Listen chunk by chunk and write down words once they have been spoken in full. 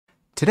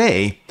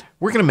Today,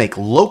 we're going to make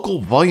local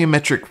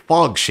volumetric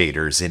fog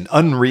shaders in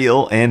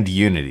Unreal and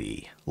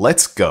Unity.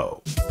 Let's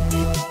go!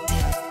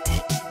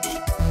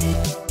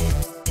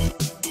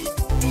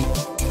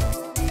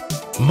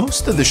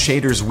 Most of the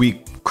shaders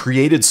we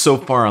created so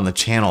far on the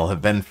channel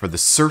have been for the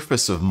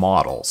surface of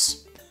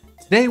models.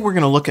 Today we're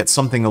going to look at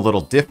something a little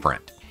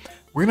different.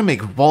 We're going to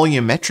make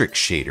volumetric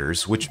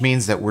shaders, which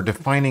means that we're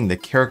defining the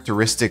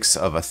characteristics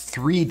of a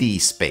 3D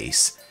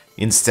space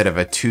instead of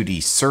a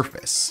 2D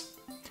surface.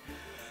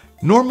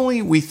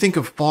 Normally, we think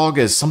of fog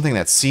as something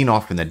that's seen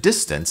off in the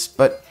distance,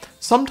 but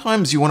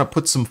sometimes you want to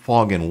put some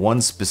fog in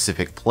one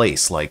specific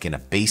place, like in a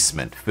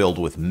basement filled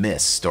with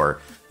mist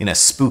or in a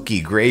spooky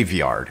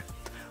graveyard.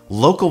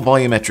 Local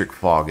volumetric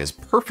fog is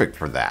perfect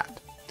for that.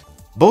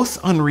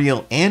 Both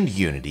Unreal and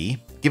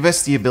Unity give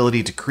us the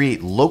ability to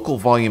create local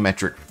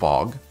volumetric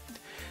fog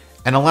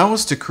and allow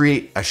us to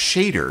create a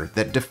shader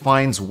that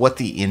defines what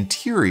the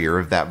interior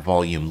of that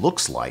volume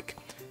looks like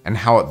and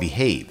how it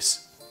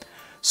behaves.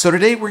 So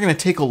today we're going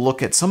to take a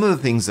look at some of the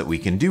things that we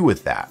can do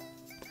with that.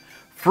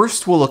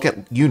 First, we'll look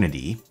at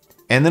Unity,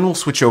 and then we'll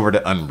switch over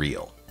to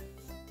Unreal.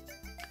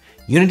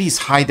 Unity's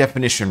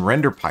high-definition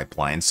render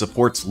pipeline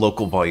supports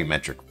local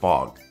volumetric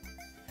fog.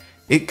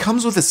 It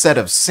comes with a set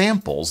of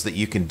samples that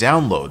you can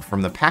download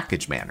from the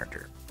package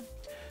manager.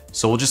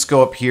 So we'll just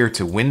go up here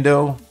to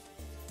Window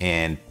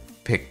and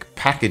pick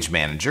Package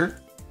Manager.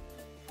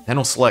 Then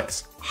we'll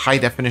select High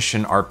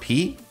Definition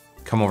RP,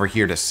 come over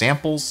here to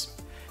Samples,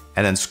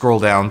 and then scroll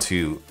down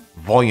to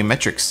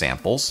Volumetric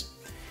Samples.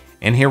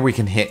 And here we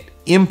can hit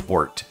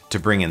Import to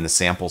bring in the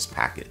samples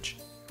package.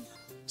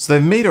 So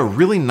they've made a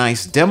really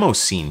nice demo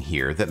scene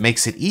here that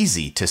makes it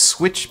easy to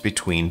switch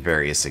between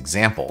various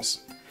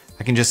examples.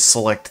 I can just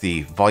select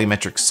the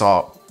Volumetric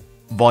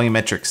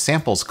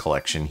Samples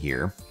collection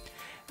here,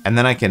 and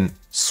then I can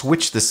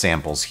switch the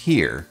samples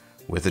here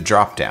with a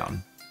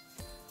drop-down.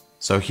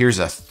 So here's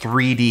a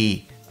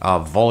 3D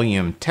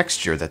volume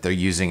texture that they're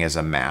using as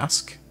a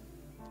mask.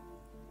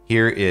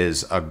 Here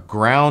is a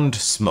ground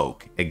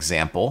smoke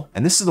example,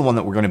 and this is the one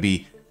that we're going to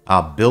be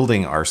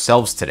building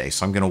ourselves today,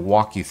 so I'm going to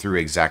walk you through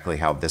exactly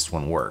how this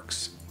one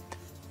works.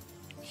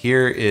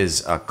 Here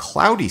is a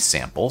cloudy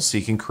sample, so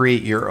you can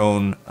create your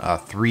own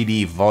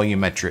 3D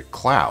volumetric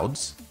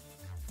clouds.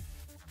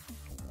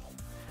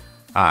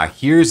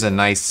 Here's a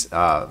nice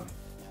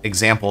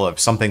example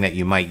of something that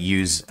you might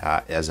use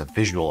as a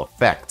visual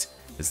effect.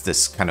 It's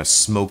this kind of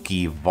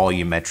smoky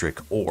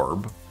volumetric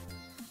orb.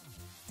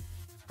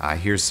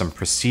 Here's some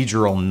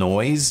procedural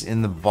noise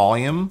in the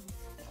volume.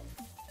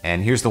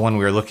 And here's the one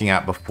we were looking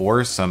at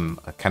before, some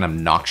kind of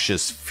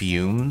noxious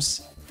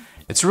fumes.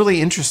 It's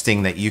really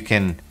interesting that you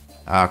can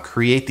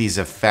create these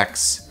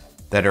effects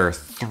that are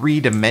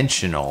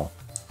three-dimensional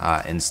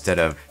instead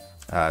of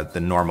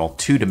the normal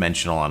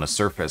two-dimensional on a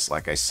surface,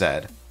 like I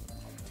said.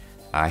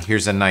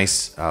 Here's a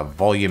nice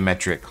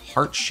volumetric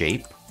heart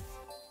shape.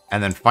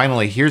 And then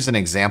finally, here's an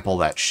example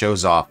that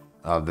shows off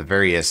the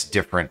various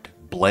different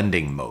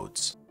blending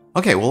modes.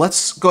 Okay, well,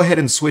 let's go ahead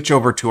and switch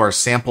over to our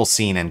sample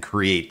scene and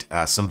create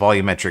some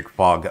volumetric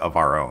fog of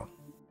our own.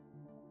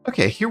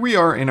 Okay, here we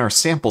are in our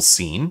sample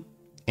scene,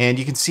 and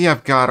you can see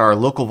I've got our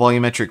local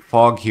volumetric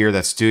fog here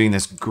that's doing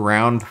this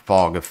ground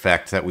fog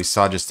effect that we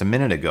saw just a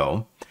minute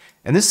ago.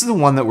 And this is the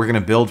one that we're going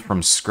to build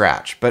from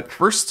scratch. But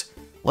first,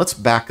 let's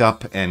back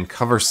up and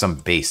cover some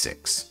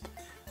basics.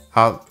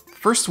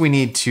 First, we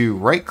need to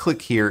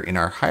right-click here in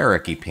our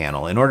hierarchy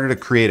panel in order to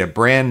create a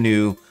brand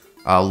new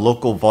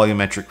local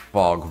volumetric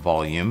fog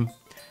volume.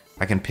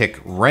 I can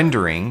pick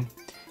Rendering,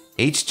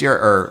 HDR,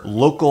 or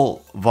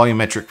Local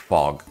Volumetric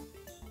Fog,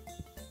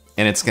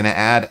 and it's going to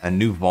add a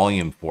new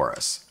volume for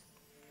us.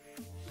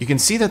 You can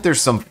see that there's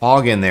some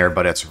fog in there,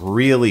 but it's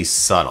really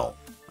subtle.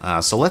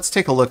 So let's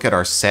take a look at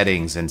our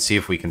settings and see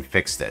if we can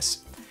fix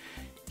this.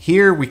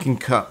 Here we can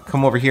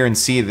come over here and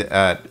see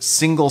the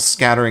single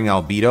scattering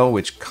albedo,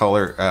 which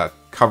covers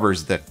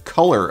the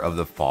color of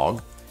the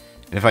fog.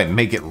 And if I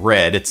make it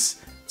red, it's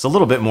a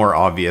little bit more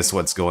obvious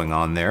what's going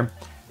on there.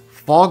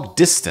 Fog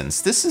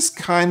distance. This is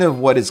kind of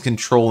what is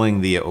controlling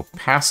the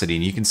opacity,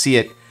 and you can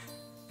see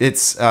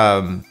it's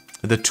the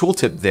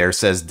tooltip there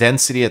says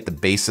density at the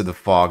base of the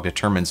fog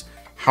determines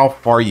how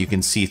far you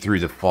can see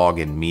through the fog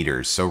in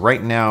meters. So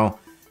right now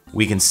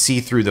we can see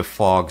through the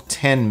fog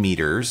 10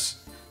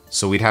 meters.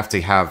 So we'd have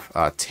to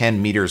have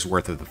 10 meters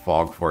worth of the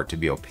fog for it to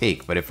be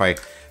opaque. But if I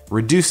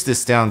reduce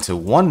this down to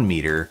 1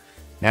 meter,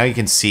 now you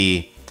can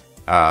see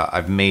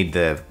I've made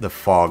the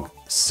fog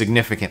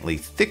significantly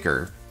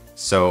thicker.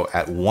 So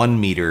at 1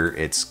 meter,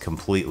 it's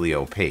completely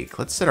opaque.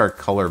 Let's set our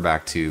color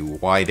back to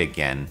white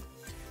again.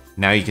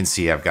 Now you can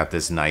see I've got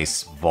this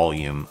nice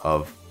volume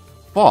of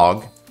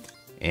fog.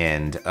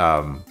 And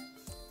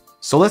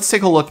so let's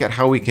take a look at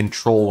how we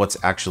control what's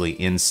actually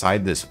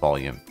inside this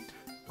volume.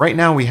 Right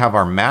now we have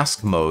our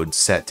mask mode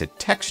set to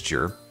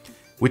texture,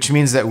 which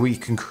means that we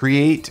can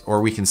create or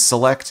we can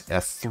select a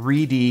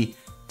 3D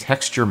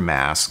texture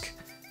mask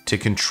to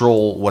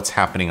control what's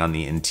happening on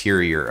the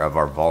interior of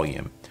our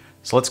volume.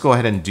 So let's go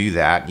ahead and do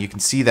that. You can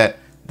see that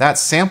that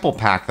sample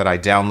pack that I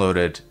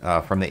downloaded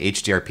from the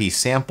HDRP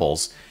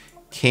samples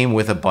came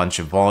with a bunch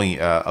of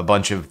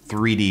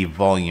 3D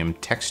volume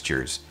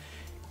textures.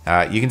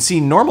 You can see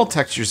normal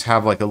textures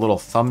have like a little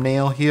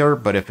thumbnail here,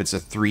 but if it's a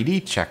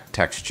 3D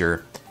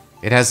texture,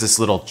 it has this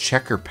little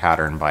checker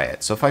pattern by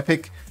it. So if I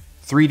pick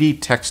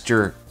 3D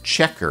texture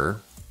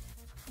checker,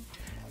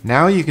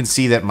 now you can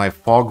see that my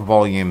fog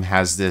volume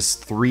has this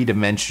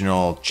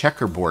three-dimensional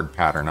checkerboard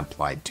pattern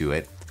applied to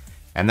it,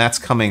 and that's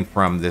coming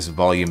from this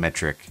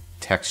volumetric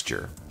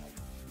texture.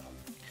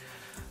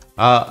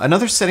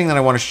 Another setting that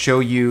I want to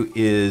show you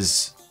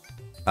is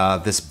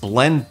this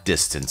blend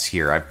distance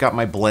here. I've got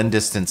my blend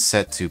distance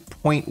set to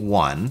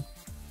 0.1,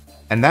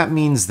 and that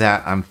means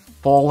that I'm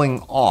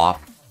falling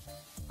off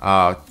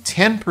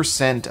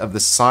 10% of the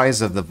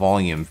size of the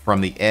volume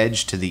from the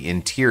edge to the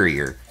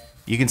interior.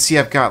 You can see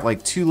I've got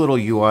like two little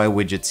UI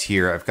widgets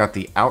here. I've got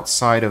the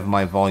outside of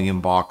my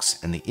volume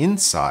box and the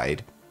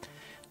inside.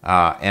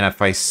 And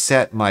if I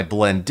set my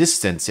blend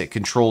distance, it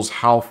controls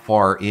how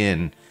far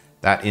in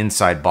that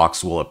inside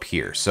box will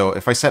appear. So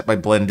if I set my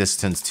blend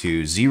distance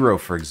to 0,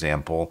 for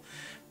example,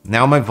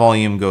 now my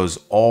volume goes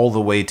all the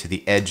way to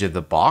the edge of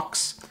the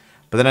box.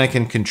 But then I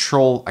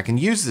can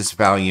use this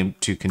value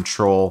to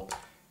control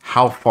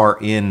how far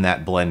in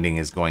that blending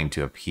is going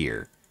to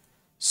appear.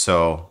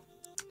 So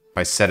if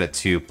I set it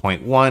to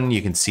 0.1,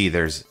 you can see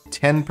there's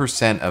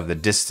 10% of the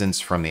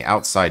distance from the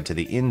outside to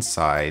the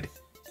inside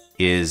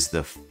is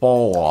the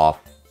fall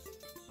off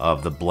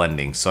of the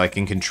blending. So I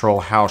can control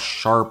how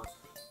sharp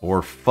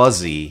or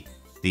fuzzy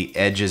the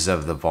edges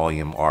of the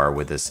volume are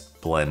with this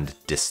blend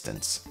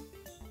distance.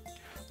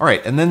 All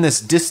right, and then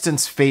this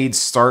distance fade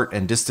start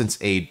and distance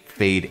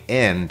fade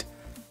end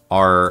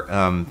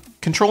are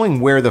controlling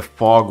where the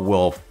fog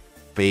will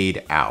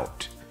fade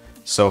out.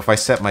 So if I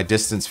set my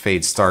distance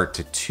fade start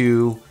to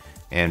 2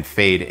 and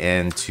fade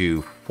end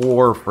to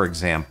 4, for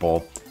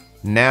example,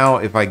 now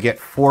if I get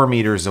 4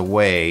 meters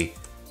away,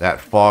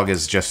 that fog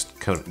is just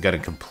going to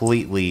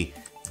completely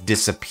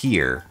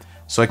disappear.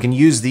 So I can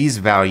use these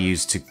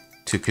values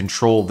to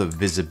control the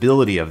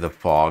visibility of the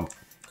fog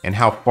and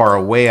how far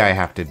away I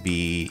have to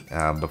be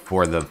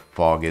before the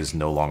fog is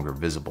no longer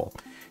visible.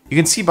 You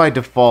can see by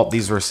default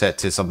these were set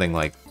to something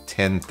like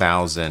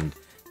 10,000,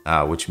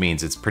 which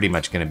means it's pretty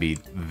much going to be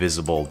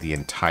visible the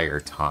entire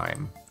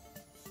time.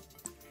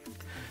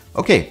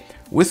 Okay,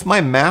 with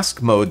my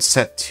mask mode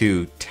set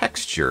to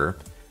texture,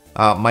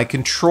 my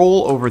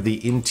control over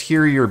the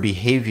interior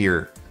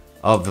behavior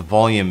of the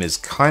volume is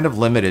kind of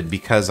limited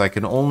because I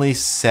can only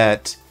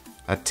set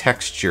a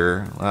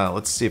texture.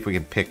 Let's see if we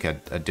can pick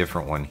a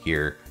different one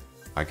here.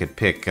 I could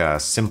pick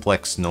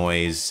simplex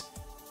noise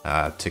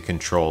to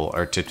control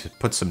or to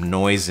put some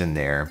noise in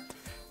there.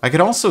 I could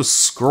also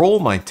scroll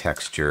my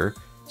texture.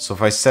 So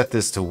if I set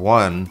this to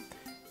 1,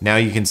 now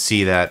you can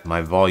see that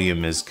my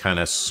volume is kind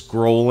of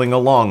scrolling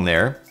along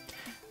there.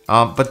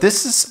 But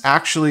this is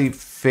actually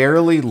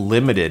fairly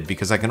limited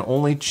because I can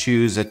only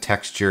choose a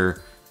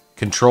texture,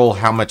 control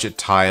how much it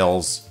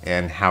tiles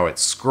and how it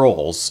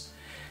scrolls.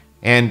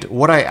 And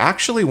what I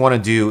actually want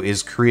to do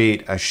is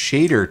create a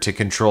shader to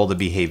control the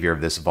behavior of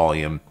this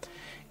volume.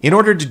 In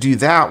order to do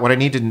that, what I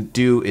need to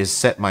do is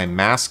set my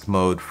mask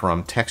mode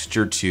from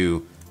texture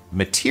to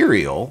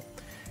material.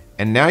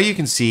 And now you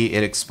can see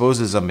it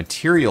exposes a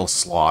material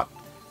slot,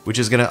 which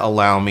is going to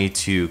allow me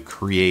to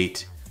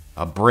create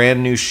a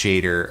brand new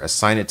shader,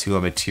 assign it to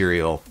a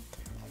material,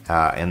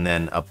 and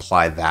then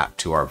apply that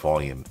to our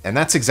volume. And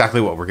that's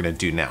exactly what we're going to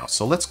do now.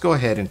 So let's go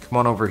ahead and come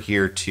on over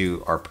here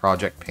to our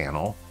project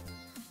panel.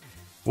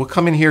 We'll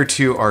come in here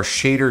to our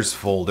shaders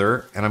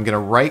folder, and I'm going to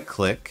right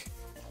click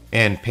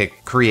and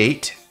pick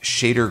Create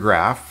Shader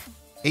Graph,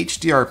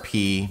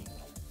 HDRP,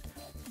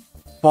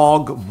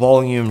 Fog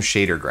Volume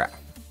Shader Graph.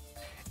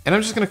 And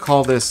I'm just going to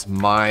call this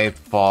My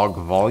Fog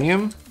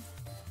Volume.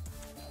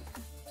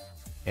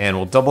 And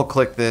we'll double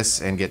click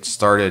this and get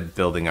started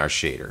building our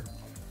shader.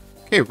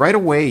 Okay, right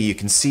away you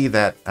can see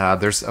that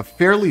there's a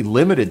fairly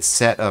limited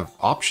set of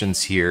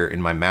options here in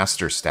my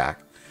master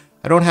stack.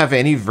 I don't have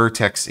any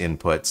vertex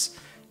inputs,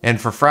 and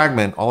for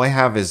fragment all I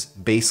have is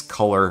base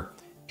color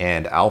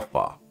and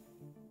alpha.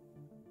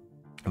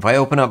 If I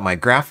open up my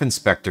graph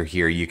inspector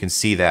here, you can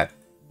see that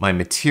my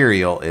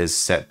material is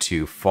set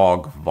to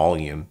fog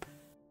volume.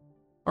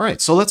 All right,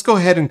 so let's go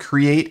ahead and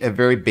create a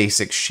very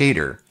basic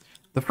shader.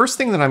 The first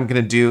thing that I'm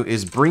going to do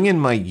is bring in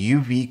my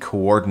UV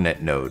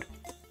coordinate node.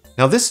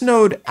 Now this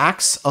node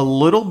acts a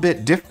little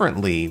bit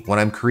differently when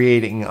I'm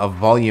creating a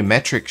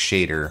volumetric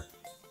shader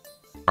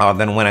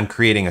than when I'm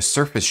creating a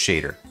surface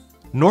shader.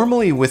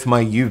 Normally with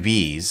my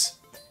UVs,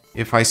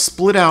 if I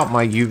split out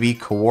my UV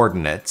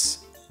coordinates,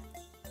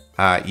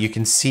 you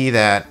can see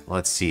that,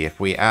 let's see, if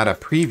we add a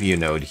preview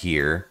node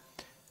here,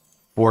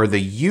 for the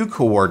U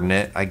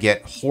coordinate, I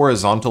get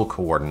horizontal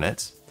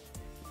coordinates.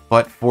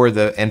 But for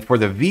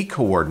the V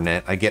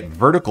coordinate, I get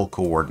vertical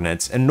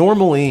coordinates, and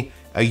normally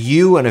a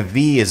U and a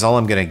V is all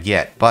I'm going to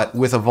get. But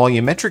with a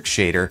volumetric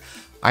shader,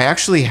 I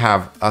actually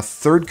have a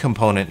third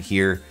component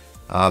here,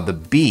 the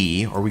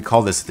B, or we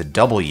call this the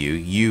W,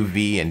 U,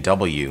 V, and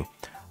W.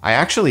 I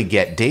actually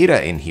get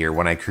data in here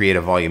when I create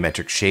a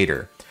volumetric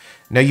shader.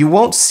 Now you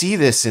won't see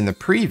this in the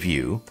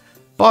preview,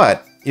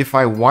 But if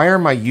I wire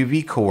my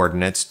UV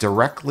coordinates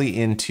directly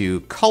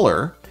into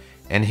color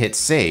and hit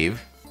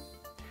save,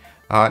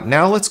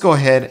 now let's go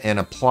ahead and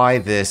apply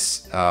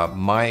this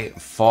my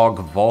fog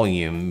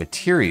volume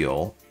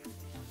material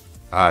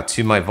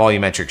to my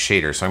volumetric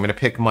shader. So I'm going to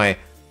pick my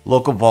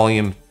local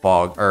volume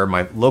fog, or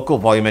my local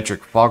volumetric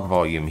fog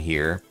volume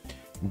here,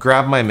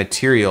 grab my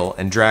material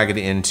and drag it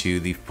into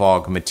the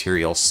fog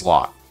material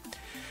slot.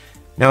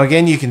 Now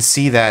again, you can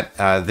see that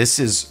this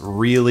is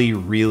really,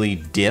 really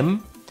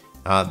dim.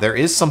 There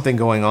is something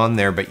going on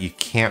there, but you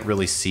can't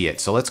really see it.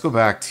 So let's go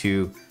back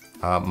to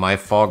my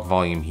fog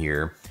volume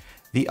here.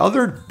 The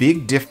other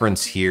big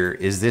difference here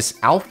is this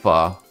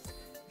alpha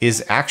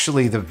is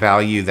actually the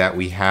value that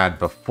we had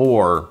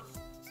before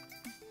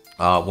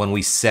when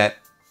we set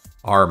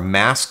our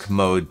mask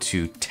mode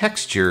to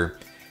texture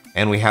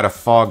and we had a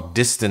fog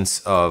distance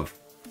of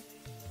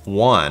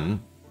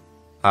 1.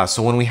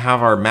 So when we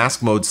have our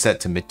mask mode set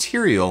to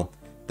material,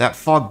 that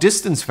fog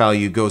distance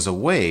value goes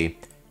away,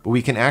 but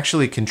we can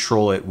actually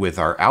control it with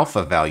our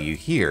alpha value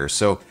here.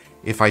 So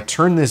if I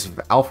turn this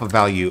alpha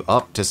value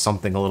up to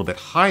something a little bit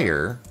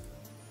higher,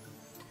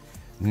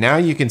 now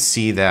you can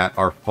see that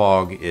our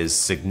fog is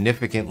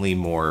significantly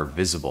more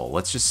visible.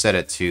 Let's just set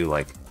it to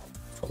like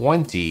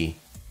 20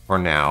 for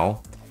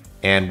now,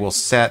 and we'll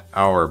set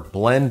our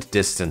blend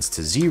distance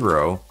to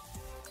 0.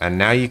 And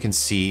now you can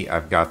see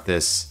I've got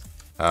this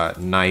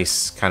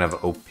nice kind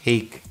of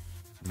opaque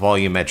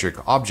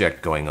volumetric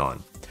object going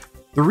on.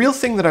 The real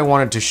thing that I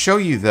wanted to show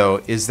you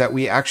though is that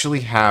we actually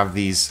have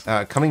these,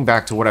 coming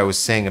back to what I was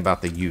saying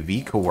about the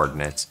UV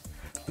coordinates,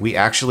 we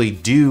actually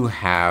do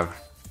have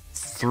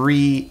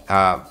 3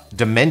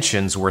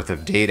 dimensions worth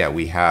of data.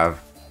 We have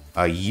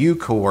a U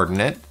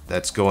coordinate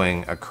that's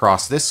going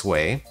across this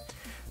way.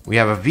 We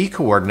have a V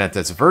coordinate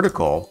that's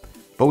vertical,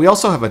 but we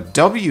also have a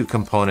W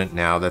component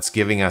now that's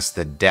giving us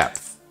the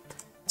depth.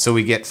 So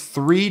we get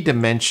 3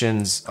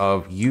 dimensions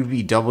of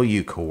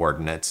UVW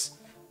coordinates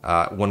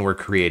when we're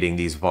creating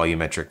these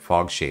volumetric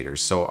fog shaders.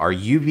 So our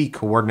UV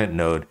coordinate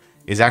node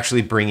is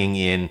actually bringing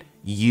in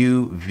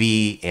U,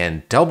 V,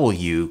 and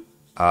W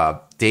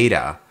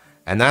data,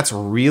 and that's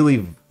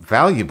really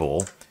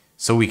valuable.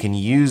 So we can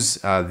use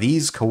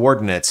these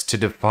coordinates to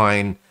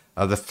define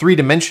the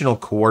 3-dimensional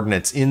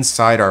coordinates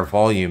inside our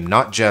volume,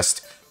 not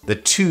just the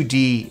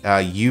 2D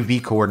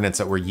UV coordinates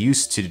that we're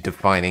used to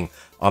defining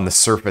on the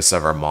surface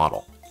of our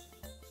model.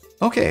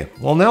 Okay,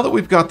 well now that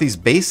we've got these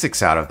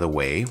basics out of the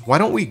way, why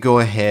don't we go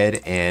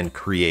ahead and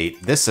create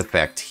this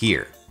effect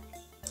here.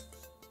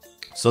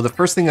 So the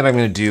first thing that I'm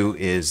going to do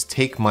is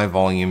take my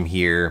volume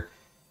here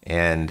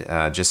and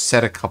just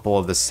set a couple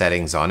of the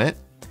settings on it.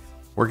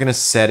 We're going to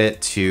set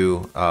it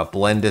to a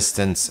blend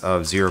distance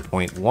of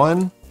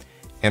 0.1,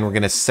 and we're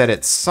going to set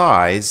its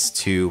size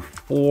to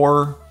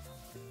 4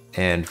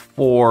 and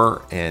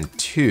 4 and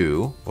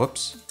 2.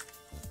 Whoops.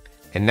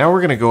 And now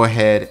we're going to go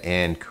ahead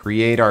and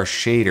create our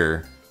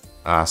shader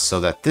so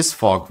that this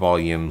fog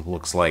volume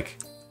looks like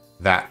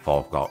that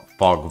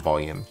fog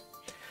volume.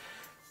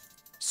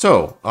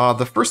 So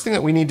the first thing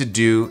that we need to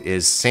do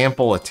is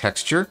sample a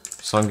texture.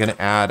 So I'm going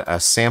to add a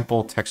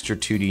sample texture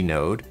 2D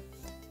node,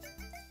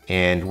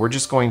 and we're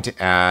just going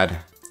to add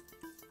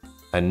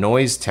a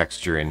noise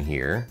texture in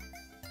here.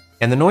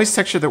 And the noise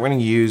texture that we're going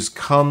to use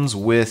comes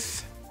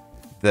with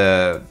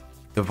the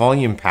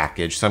volume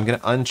package. So I'm going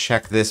to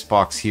uncheck this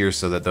box here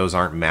so that those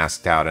aren't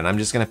masked out, and I'm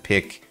just going to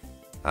pick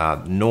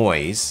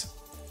noise.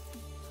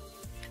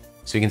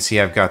 So you can see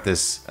I've got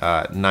this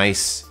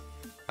nice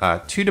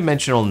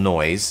 2-dimensional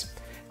noise,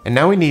 and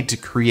now we need to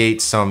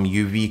create some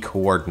UV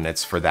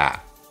coordinates for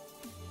that.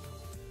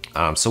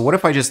 So what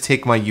if I just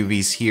take my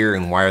UVs here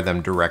and wire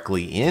them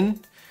directly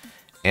in,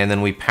 and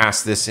then we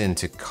pass this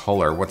into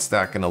color? What's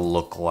that going to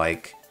look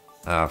like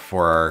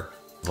for our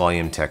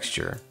volume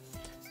texture?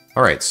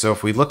 All right, so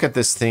if we look at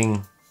this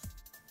thing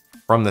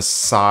from the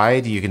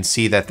side, you can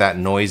see that that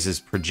noise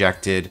is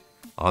projected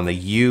on the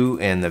U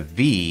and the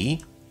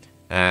V,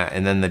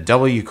 and then the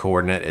W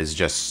coordinate is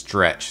just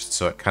stretched,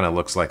 so it kind of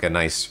looks like a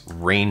nice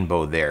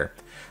rainbow there.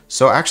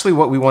 So actually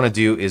what we want to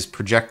do is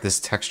project this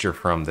texture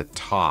from the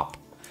top.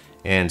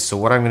 And so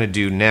what I'm going to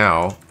do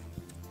now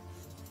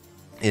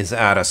is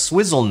add a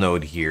swizzle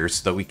node here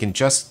so that we can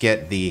just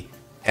get the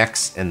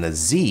X and the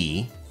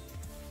Z.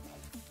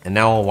 And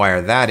now I'll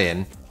wire that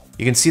in.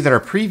 You can see that our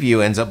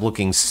preview ends up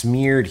looking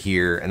smeared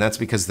here, and that's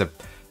because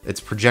it's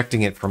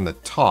projecting it from the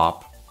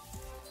top.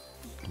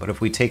 But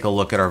if we take a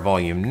look at our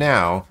volume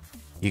now,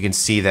 you can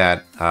see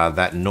that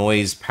that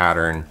noise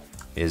pattern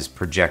is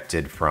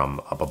projected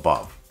from up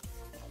above.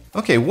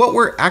 Okay, what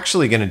we're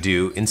actually going to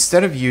do,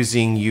 instead of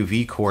using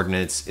UV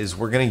coordinates, is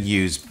we're going to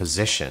use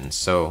position.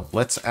 So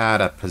let's add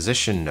a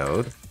position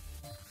node,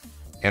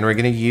 and we're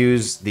going to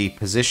use the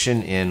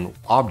position in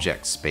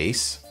object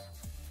space.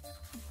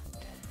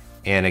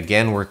 And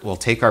again, we'll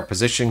take our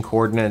position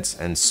coordinates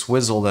and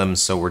swizzle them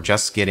so we're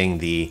just getting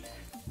the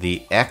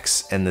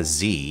X and the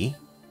Z.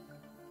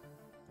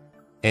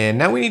 And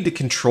now we need to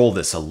control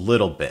this a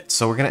little bit.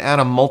 So we're going to add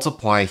a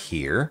multiply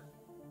here.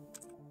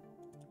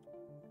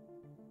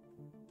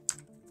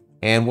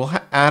 And we'll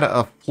add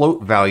a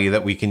float value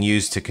that we can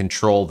use to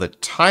control the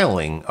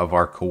tiling of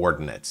our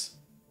coordinates.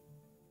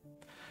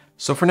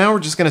 So for now, we're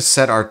just going to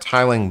set our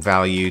tiling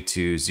value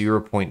to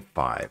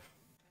 0.5.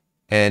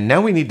 And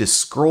now we need to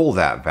scroll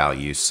that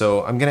value.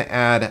 So I'm going to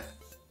add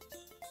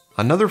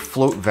another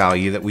float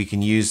value that we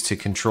can use to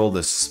control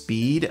the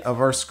speed of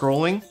our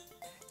scrolling.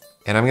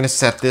 And I'm going to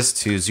set this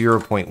to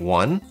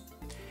 0.1.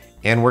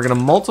 And we're going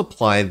to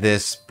multiply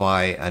this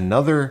by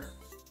another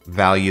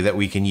value that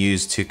we can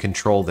use to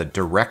control the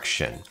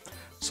direction.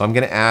 So I'm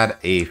going to add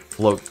a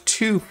float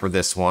 2 for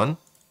this one.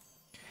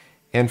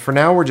 And for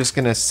now, we're just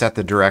going to set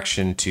the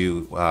direction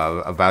to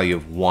a value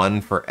of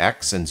 1 for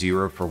X and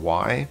 0 for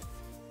Y.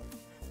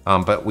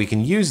 But we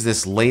can use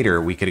this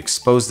later. We could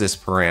expose this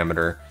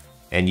parameter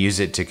and use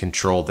it to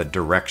control the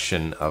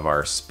direction of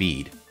our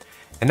speed.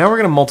 And now we're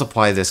going to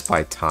multiply this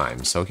by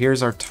time. So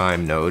here's our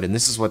time node, and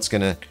this is what's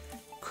going to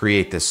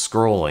create this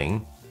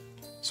scrolling.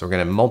 So we're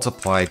going to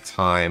multiply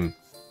time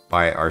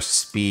by our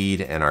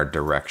speed and our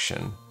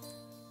direction.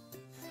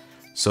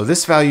 So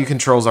this value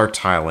controls our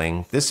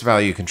tiling, this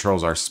value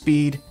controls our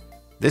speed,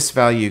 this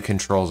value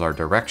controls our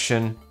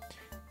direction,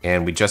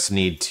 and we just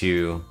need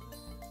to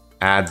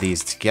add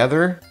these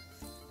together,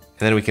 and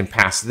then we can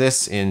pass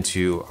this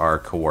into our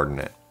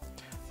coordinate.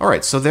 All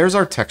right, so there's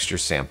our texture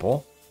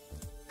sample.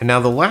 And now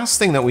the last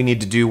thing that we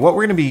need to do, what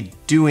we're going to be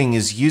doing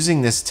is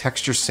using this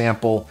texture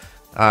sample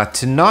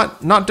to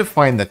not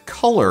define the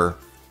color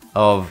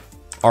of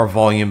our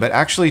volume, but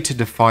actually to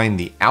define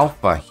the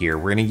alpha here.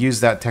 We're going to use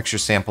that texture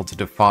sample to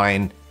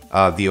define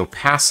the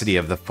opacity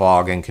of the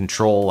fog and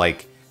control,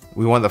 like,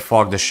 we want the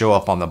fog to show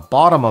up on the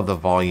bottom of the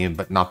volume,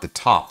 but not the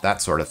top,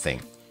 that sort of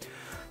thing.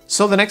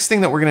 So the next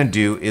thing that we're going to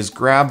do is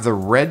grab the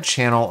red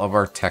channel of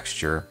our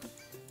texture,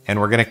 and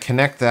we're going to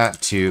connect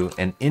that to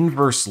an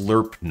inverse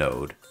lerp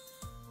node.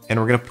 And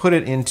we're going to put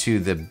it into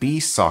the B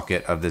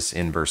socket of this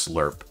inverse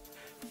lerp.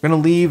 We're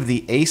going to leave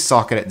the A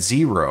socket at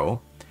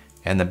 0,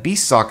 and the B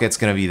socket is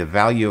going to be the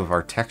value of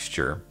our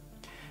texture.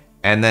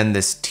 And then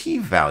this T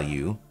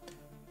value,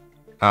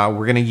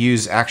 we're going to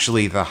use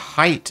actually the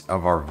height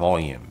of our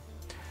volume.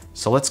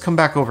 So let's come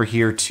back over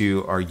here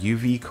to our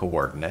UV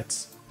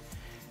coordinates.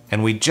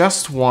 And we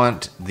just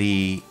want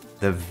the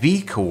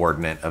V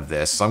coordinate of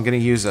this. So I'm going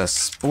to use a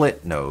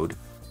split node.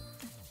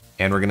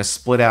 And we're going to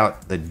split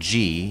out the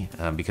G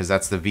because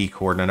that's the V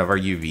coordinate of our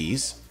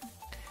UVs.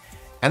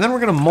 And then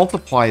we're going to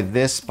multiply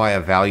this by a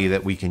value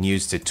that we can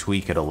use to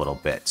tweak it a little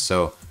bit.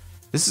 So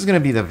this is going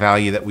to be the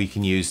value that we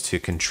can use to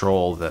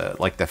control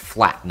the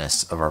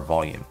flatness of our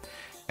volume.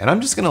 And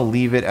I'm just going to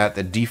leave it at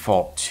the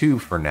default 2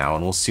 for now,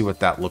 and we'll see what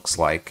that looks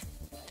like.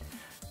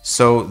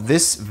 So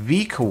this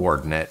V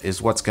coordinate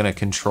is what's going to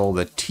control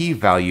the T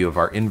value of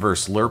our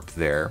inverse lerp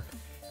there.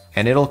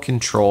 And it'll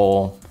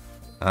control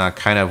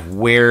kind of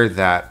where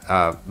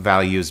that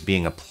value is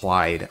being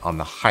applied on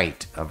the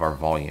height of our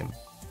volume.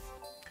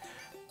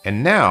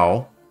 And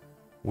now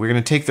we're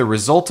going to take the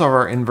result of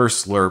our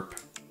inverse lerp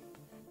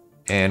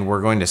and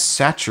we're going to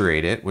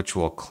saturate it, which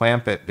will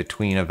clamp it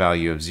between a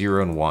value of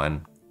 0 and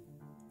 1.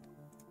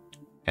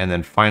 And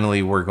then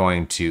finally, we're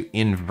going to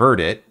invert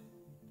it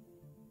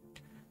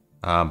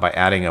by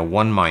adding a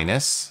 1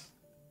 minus.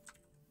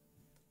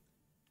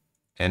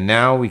 And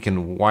now we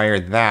can wire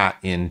that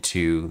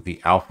into the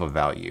alpha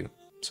value.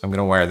 So I'm going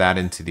to wire that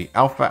into the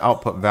alpha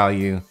output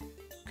value.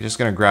 We're just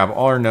going to grab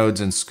all our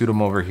nodes and scoot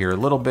them over here a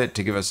little bit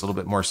to give us a little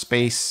bit more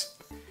space.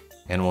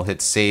 And we'll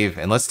hit save.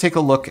 And let's take a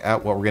look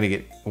at what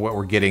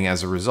we're getting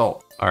as a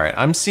result. All right,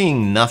 I'm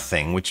seeing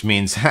nothing, which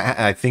means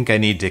I think I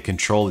need to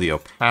control the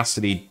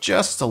opacity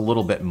just a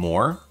little bit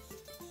more.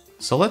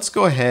 So let's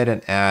go ahead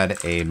and add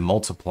a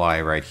multiply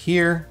right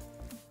here.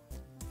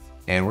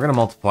 And we're going to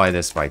multiply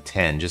this by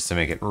 10 just to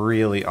make it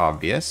really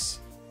obvious.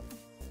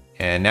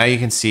 And now you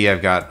can see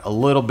I've got a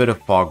little bit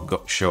of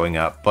fog showing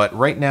up, but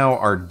right now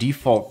our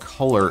default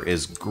color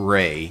is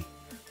gray.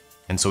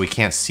 And so we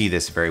can't see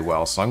this very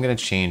well. So I'm going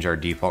to change our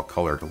default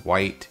color to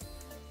white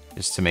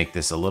just to make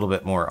this a little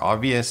bit more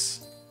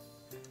obvious.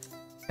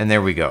 And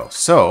there we go.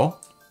 So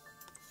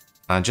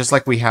just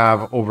like we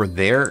have over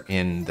there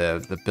in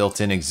the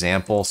built-in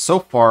example, so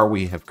far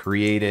we have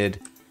created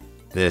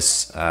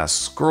this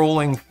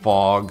scrolling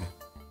fog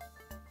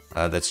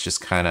that's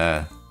just kind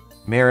of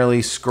merrily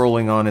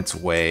scrolling on its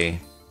way.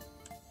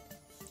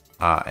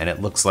 And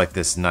it looks like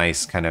this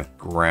nice kind of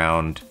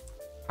ground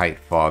height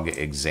fog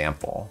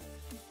example.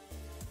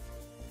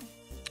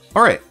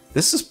 All right,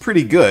 this is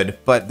pretty good,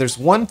 but there's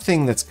one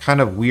thing that's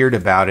kind of weird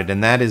about it,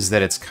 and that is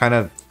that it's kind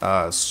of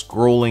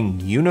scrolling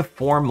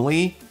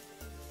uniformly,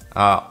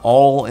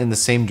 all in the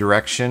same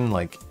direction,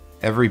 like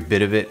every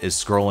bit of it is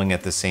scrolling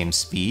at the same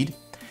speed.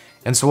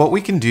 And so what we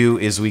can do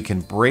is we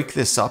can break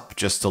this up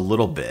just a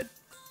little bit.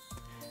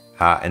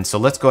 And so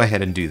let's go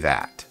ahead and do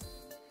that.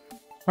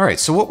 All right,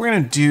 so what we're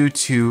going to do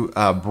to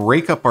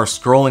break up our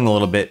scrolling a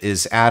little bit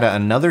is add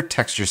another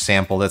texture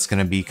sample that's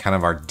going to be kind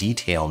of our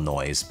detail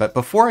noise. But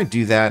before I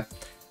do that,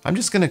 I'm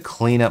just going to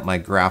clean up my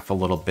graph a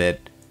little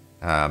bit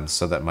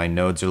so that my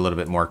nodes are a little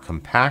bit more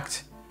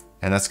compact.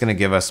 And that's going to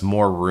give us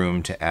more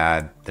room to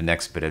add the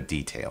next bit of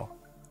detail.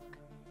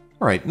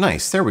 All right,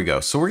 nice, there we go.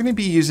 So we're gonna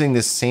be using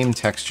this same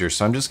texture,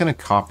 so I'm just gonna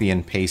copy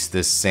and paste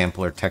this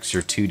sampler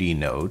texture 2D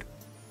node.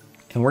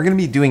 And we're gonna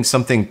be doing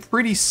something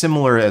pretty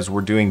similar as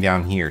we're doing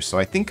down here. So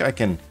I think I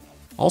can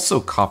also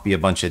copy a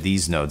bunch of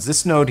these nodes.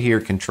 This node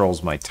here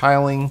controls my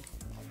tiling,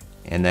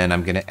 and then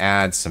I'm gonna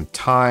add some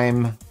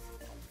time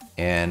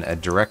and a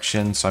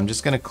direction. So I'm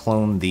just gonna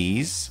clone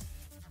these,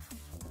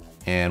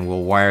 and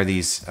we'll wire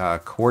these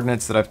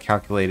coordinates that I've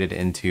calculated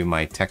into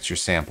my texture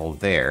sample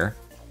there.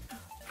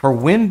 For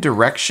wind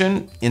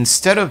direction,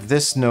 instead of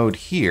this node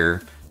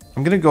here,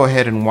 I'm gonna go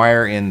ahead and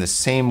wire in the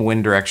same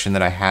wind direction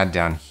that I had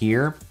down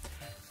here,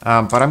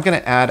 but I'm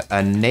gonna add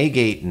a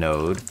negate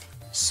node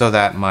so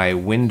that my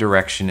wind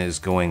direction is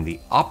going the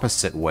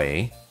opposite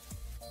way.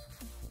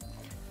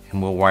 And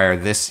we'll wire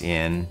this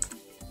in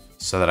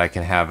so that I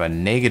can have a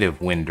negative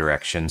wind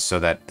direction so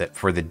that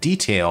for the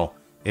detail,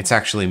 it's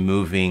actually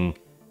moving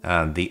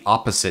the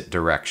opposite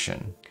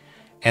direction.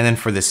 And then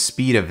for the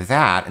speed of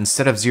that,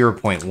 instead of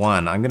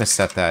 0.1, I'm gonna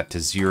set that to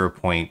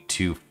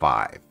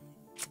 0.25.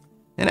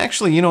 And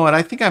actually, you know what?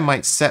 I think I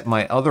might set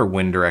my other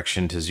wind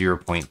direction to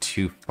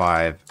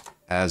 0.25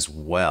 as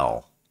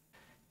well.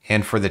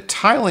 And for the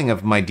tiling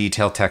of my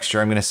detail texture,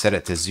 I'm gonna set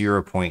it to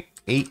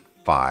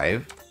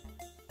 0.85.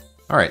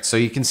 All right, so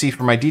you can see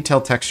for my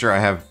detail texture, I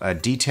have a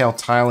detail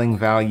tiling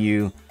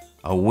value,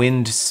 a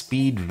wind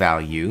speed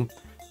value.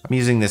 I'm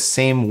using the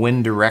same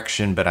wind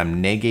direction, but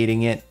I'm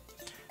negating it.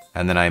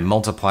 And then I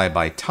multiply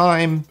by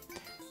time,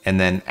 and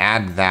then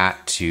add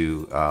that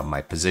to my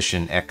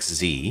position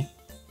XZ.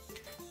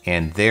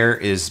 And there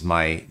is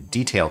my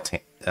detail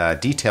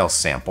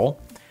sample.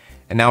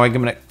 And now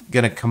I'm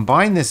gonna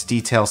combine this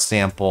detail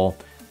sample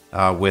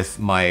with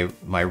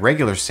my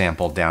regular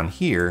sample down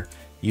here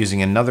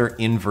using another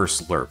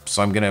inverse lerp.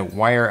 So I'm gonna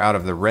wire out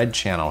of the red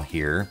channel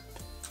here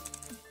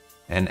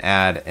and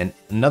add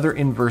another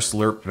inverse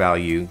lerp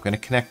value. I'm gonna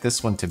connect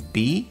this one to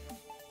B.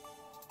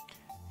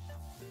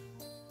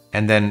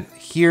 And then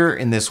here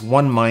in this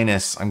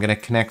 1-, I'm gonna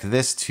connect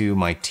this to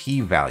my T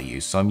value.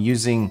 So I'm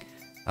using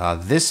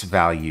this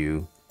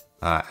value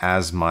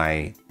as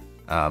my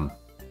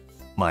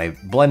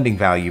blending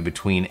value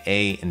between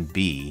A and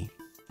B.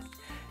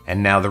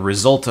 And now the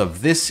result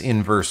of this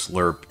inverse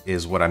lerp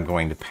is what I'm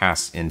going to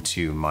pass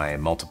into my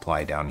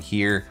multiply down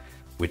here,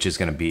 which is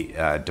gonna be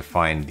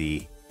define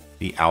the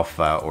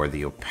alpha or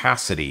the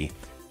opacity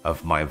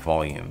of my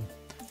volume.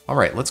 All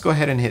right, let's go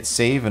ahead and hit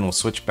save, and we'll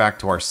switch back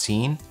to our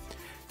scene.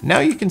 Now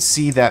you can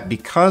see that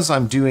because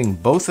I'm doing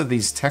both of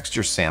these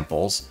texture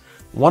samples,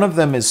 one of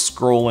them is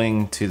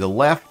scrolling to the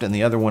left and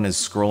the other one is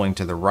scrolling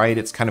to the right.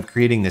 It's kind of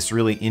creating this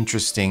really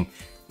interesting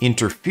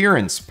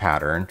interference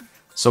pattern.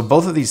 So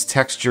both of these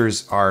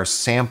textures are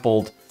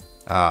sampled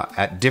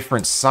at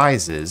different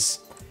sizes,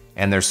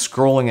 and they're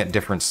scrolling at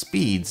different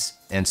speeds.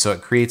 And so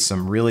it creates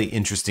some really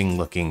interesting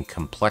looking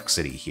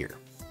complexity here.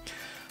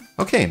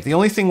 Okay, the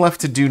only thing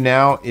left to do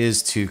now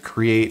is to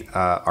create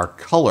our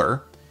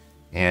color.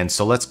 And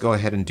so let's go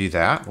ahead and do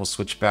that. We'll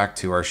switch back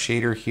to our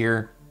shader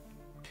here.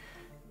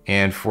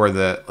 And for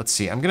the, let's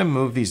see, I'm gonna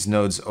move these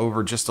nodes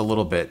over just a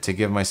little bit to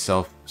give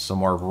myself some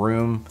more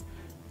room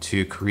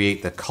to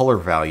create the color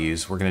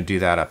values. We're gonna do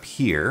that up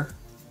here.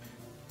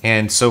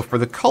 And so for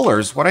the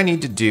colors, what I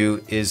need to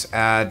do is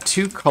add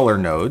 2 color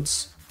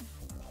nodes.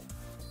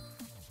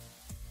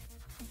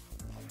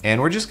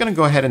 And we're just gonna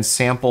go ahead and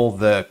sample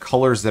the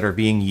colors that are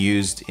being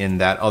used in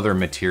that other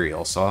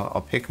material. So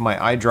I'll pick my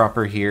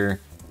eyedropper here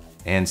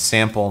and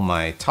sample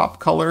my top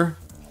color,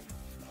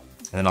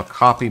 and then I'll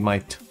copy my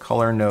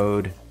color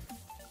node,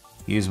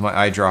 use my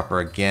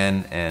eyedropper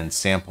again, and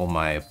sample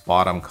my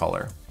bottom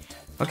color.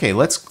 Okay,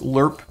 let's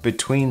lerp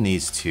between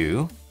these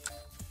two.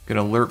 I'm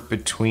gonna lerp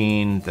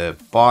between the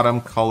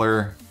bottom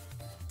color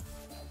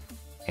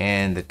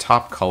and the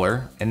top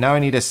color, and now I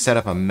need to set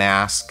up a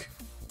mask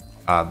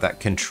that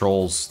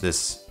controls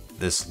this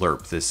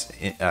lerp, this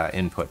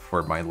input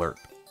for my lerp.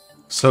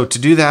 So to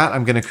do that,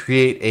 I'm gonna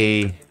create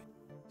a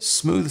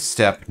smooth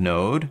step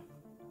node,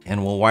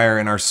 and we'll wire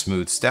in our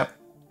smooth step.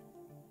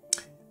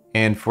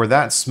 And for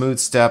that smooth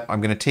step,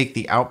 I'm gonna take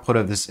the output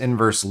of this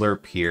inverse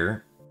lerp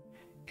here.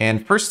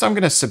 And first I'm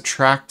gonna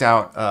subtract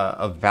out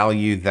a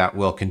value that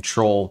will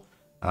control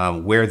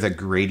where the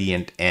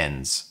gradient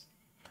ends.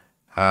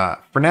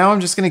 For now,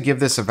 I'm just gonna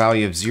give this a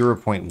value of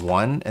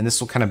 0.1, and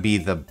this will kind of be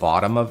the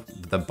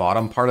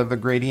bottom part of the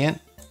gradient.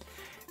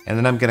 And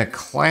then I'm gonna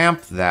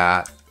clamp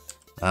that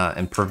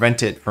and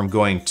prevent it from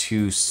going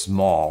too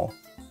small.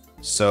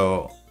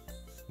 So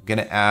I'm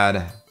gonna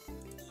add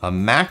a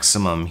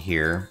maximum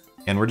here,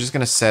 and we're just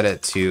gonna set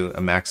it to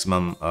a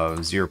maximum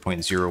of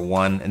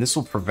 0.01, and this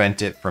will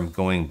prevent it from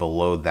going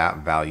below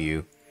that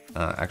value.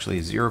 Actually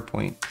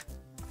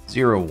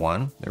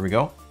 0.01, there we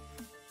go.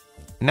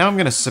 Now I'm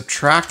gonna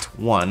subtract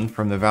 1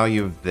 from the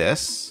value of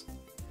this.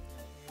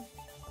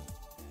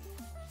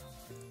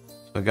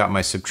 So I got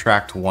my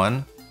subtract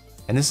 1,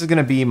 and this is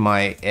gonna be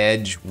my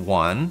edge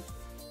 1,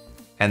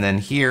 and then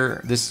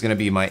here, this is gonna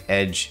be my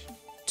edge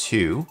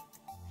 2.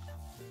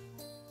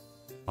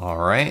 All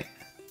right.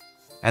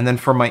 And then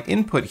for my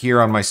input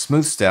here on my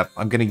smooth step,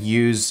 I'm gonna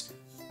use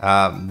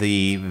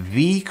the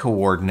V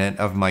coordinate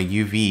of my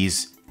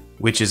UVs,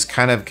 which is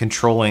kind of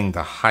controlling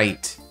the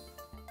height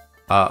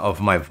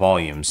of my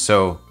volume.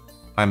 So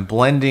I'm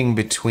blending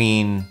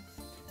between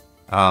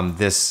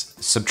this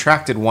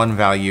subtracted 1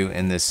 value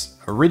and this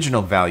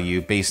original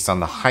value based on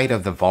the height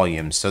of the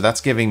volume. So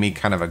that's giving me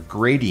kind of a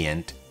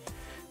gradient,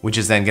 which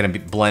is then going to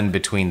blend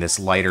between this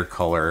lighter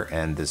color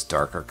and this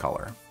darker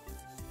color.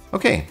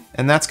 Okay,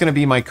 and that's going to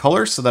be my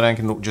color, so that I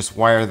can just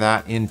wire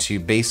that into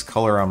base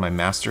color on my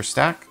master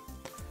stack.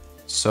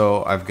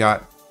 So I've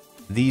got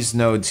these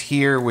nodes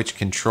here which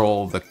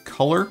control the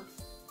color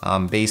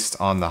based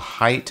on the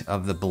height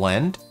of the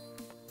blend.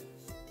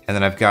 And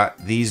then I've got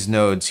these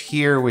nodes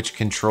here which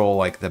control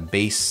like the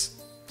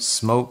base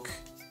smoke.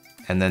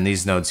 And then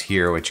these nodes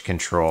here which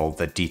control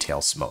the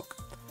detail smoke.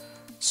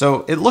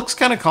 So it looks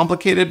kind of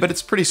complicated, but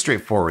it's pretty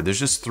straightforward. There's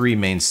just 3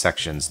 main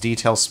sections: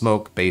 detail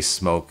smoke, base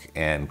smoke,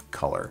 and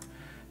color.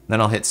 Then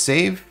I'll hit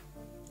save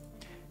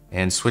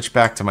and switch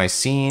back to my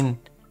scene.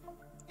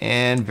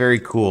 And very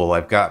cool,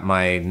 I've got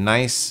my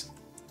nice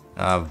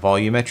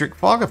volumetric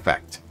fog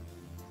effect.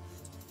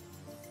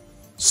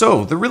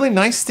 So the really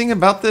nice thing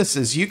about this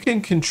is you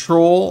can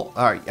control,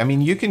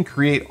 you can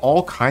create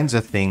all kinds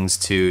of things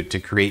to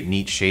create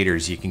neat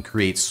shaders. You can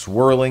create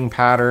swirling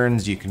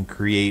patterns, you can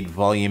create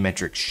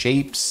volumetric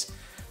shapes,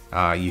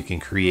 you can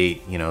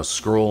create,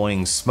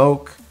 scrolling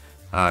smoke.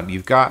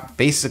 You've got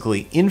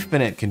basically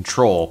infinite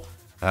control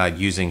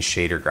using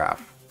Shader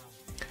Graph.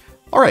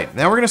 All right,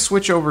 now we're gonna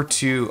switch over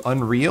to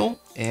Unreal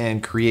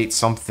and create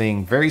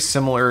something very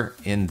similar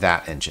in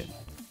that engine.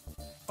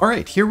 All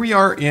right, here we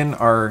are in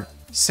our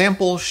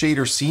sample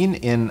shader scene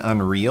in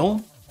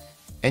Unreal.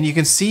 And you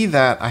can see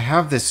that I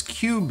have this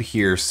cube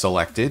here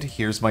selected.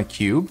 Here's my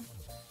cube.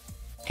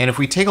 And if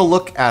we take a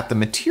look at the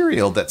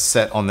material that's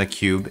set on the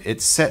cube,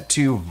 it's set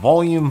to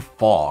volume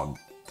fog.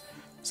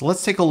 So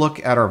let's take a look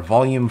at our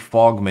volume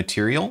fog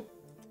material.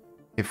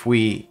 If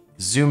we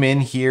zoom in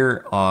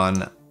here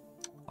on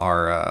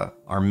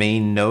our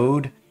main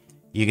node,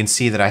 you can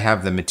see that I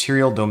have the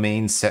material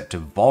domain set to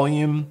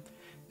volume,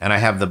 and I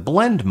have the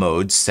blend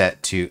mode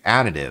set to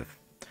additive.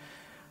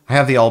 I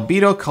have the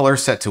albedo color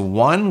set to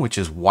 1, which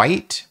is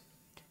white.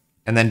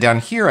 And then down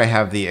here I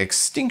have the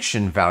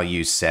extinction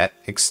value set.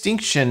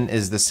 Extinction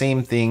is the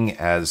same thing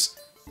as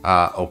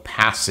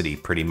opacity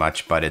pretty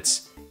much, but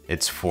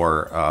it's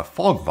for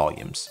fog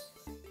volumes.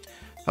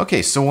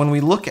 Okay, so when we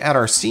look at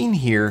our scene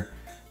here,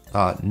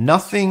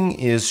 nothing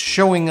is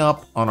showing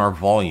up on our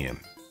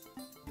volume.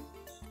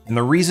 And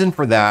the reason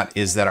for that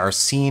is that our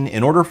scene,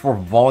 in order for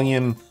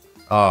volume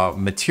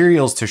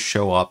materials to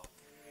show up,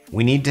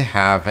 we need to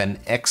have an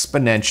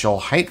exponential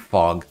height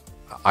fog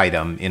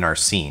item in our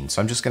scene. So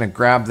I'm just going to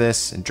grab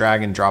this and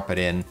drag and drop it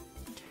in.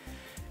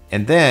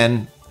 And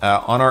then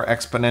on our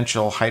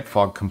exponential height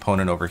fog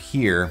component over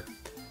here,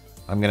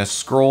 I'm going to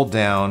scroll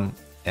down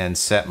and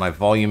set my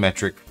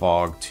volumetric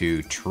fog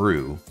to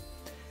true.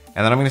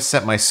 And then I'm going to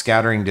set my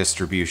scattering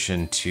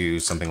distribution to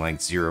something like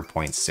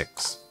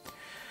 0.6.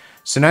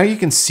 So now you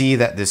can see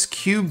that this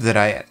cube that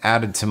I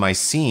added to my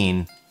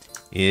scene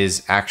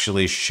is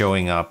actually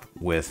showing up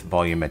with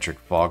volumetric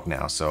fog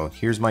now. So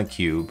here's my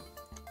cube.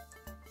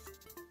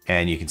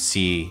 And you can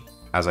see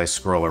as I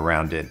scroll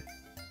around it,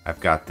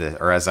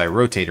 as I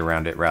rotate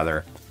around it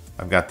rather,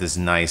 I've got this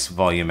nice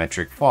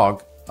volumetric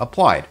fog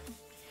applied.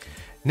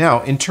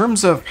 Now, in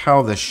terms of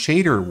how the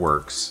shader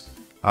works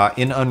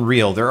in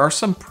Unreal, there are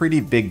some pretty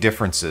big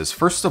differences.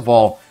 First of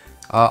all,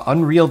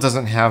 Unreal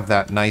doesn't have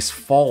that nice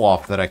fall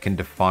off that I can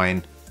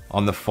define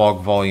on the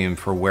fog volume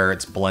for where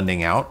it's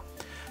blending out.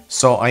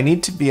 So I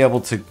need to be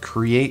able to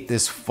create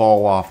this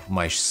fall off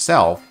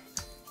myself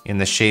in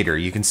the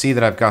shader. You can see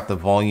that I've got the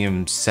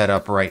volume set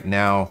up right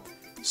now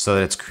so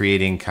that it's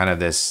creating kind of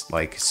this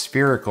like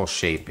spherical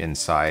shape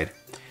inside.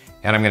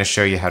 And I'm going to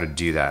show you how to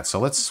do that. So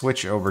let's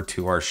switch over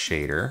to our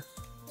shader.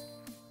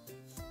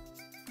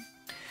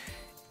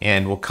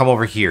 And we'll come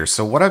over here.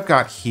 So what I've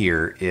got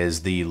here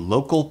is the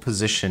local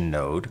position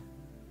node.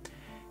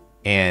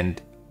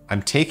 And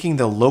I'm taking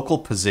the local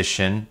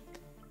position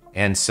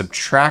and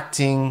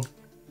subtracting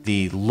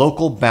the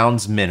local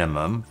bounds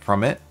minimum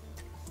from it,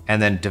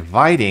 and then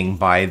dividing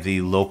by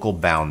the local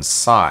bounds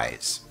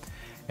size.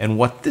 And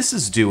what this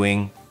is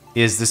doing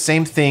is the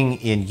same thing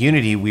in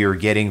Unity we were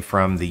getting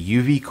from the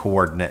UV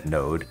coordinate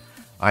node.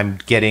 I'm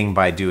getting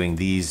by doing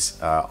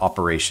these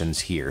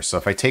operations here. So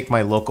if I take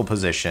my local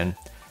position,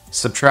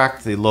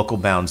 subtract the local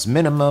bounds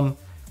minimum,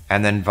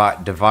 and then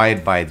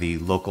divide by the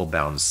local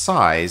bounds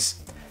size,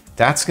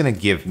 that's going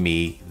to give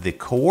me the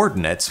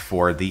coordinates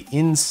for the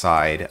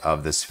inside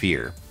of the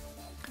sphere.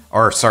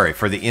 Or sorry,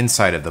 for the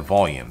inside of the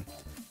volume.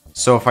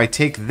 So if I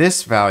take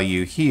this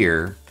value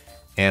here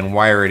and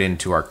wire it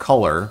into our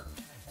color,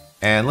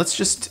 and let's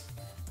just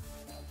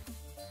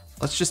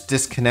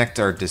disconnect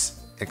our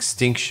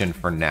extinction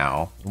for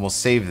now, and we'll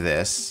save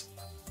this.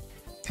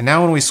 And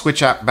now when we switch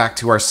back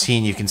to our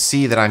scene, you can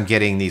see that I'm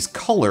getting these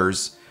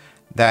colors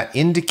that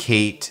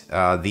indicate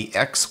the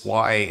X,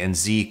 Y, and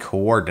Z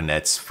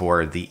coordinates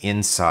for the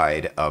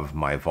inside of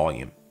my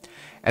volume.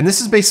 And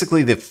this is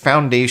basically the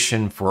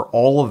foundation for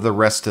all of the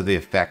rest of the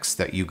effects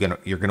that you're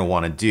gonna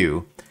want to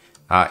do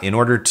in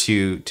order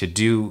to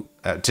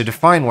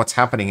define what's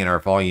happening in our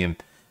volume.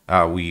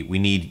 We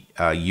need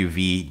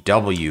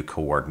UVW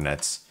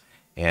coordinates,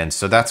 and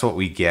so that's what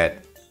we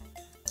get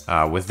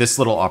with this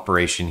little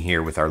operation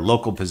here with our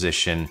local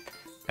position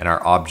and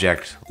our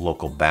object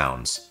local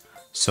bounds.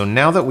 So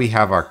now that we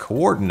have our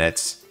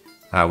coordinates,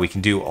 we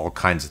can do all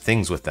kinds of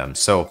things with them.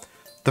 So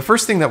the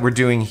first thing that we're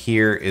doing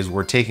here is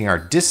we're taking our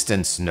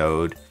distance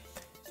node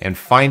and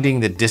finding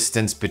the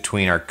distance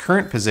between our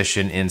current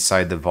position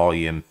inside the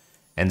volume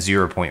and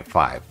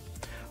 0.5.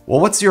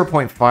 Well, what's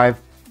 0.5?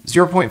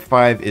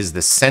 0.5 is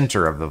the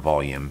center of the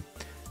volume.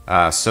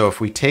 So if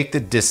we take the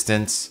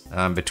distance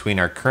between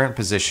our current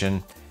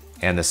position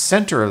and the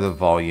center of the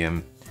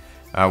volume,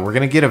 we're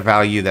going to get a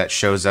value that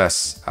shows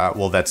us,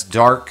 well, that's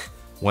dark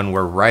when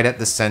we're right at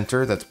the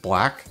center, that's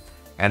black.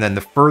 And then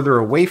the further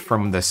away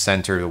from the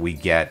center that we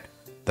get,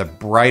 the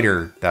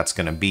brighter that's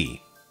going to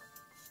be.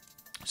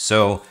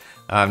 So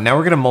now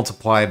we're going to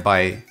multiply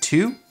by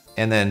 2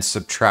 and then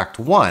subtract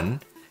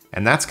 1.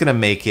 And that's going to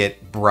make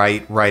it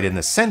bright right in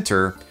the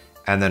center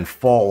and then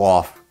fall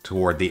off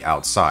toward the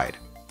outside.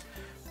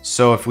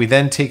 So if we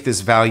then take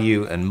this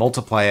value and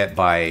multiply it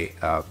by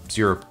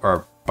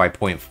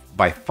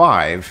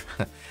 5,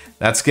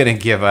 that's going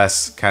to give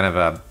us kind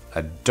of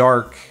a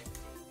dark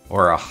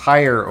or a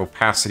higher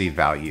opacity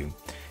value.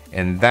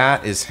 And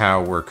that is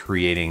how we're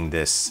creating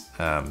this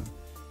kind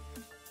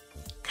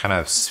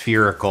of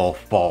spherical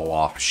fall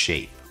off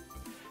shape,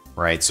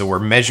 right? So we're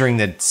measuring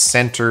the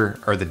center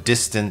or the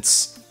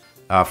distance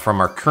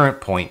from our current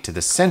point to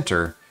the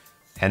center,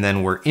 and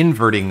then we're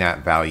inverting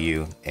that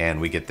value and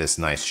we get this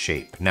nice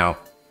shape. Now,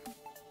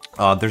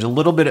 there's a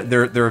little bit,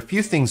 there are a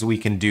few things we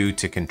can do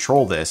to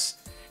control this.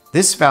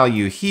 This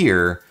value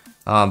here,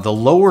 the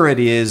lower it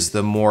is,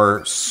 the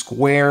more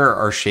square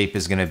our shape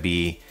is going to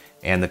be,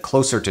 and the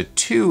closer to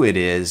 2 it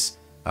is,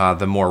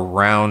 the more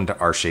round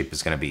our shape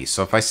is going to be.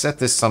 So if I set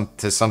this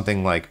to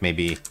something like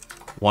maybe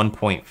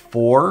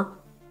 1.4,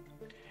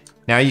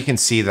 now you can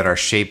see that our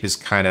shape is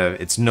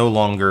it's no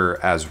longer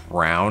as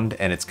round,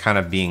 and it's kind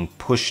of being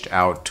pushed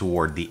out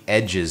toward the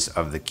edges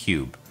of the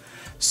cube.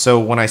 So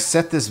when I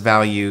set this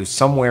value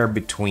somewhere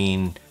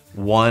between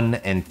 1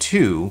 and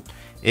 2,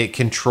 it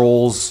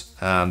controls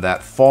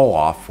that fall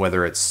off,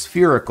 whether it's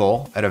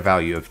spherical at a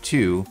value of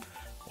 2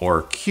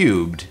 or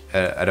cubed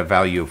at a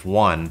value of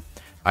 1.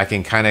 I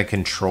can kind of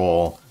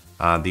control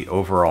the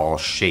overall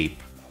shape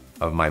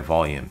of my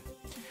volume.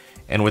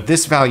 And with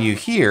this value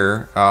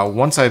here,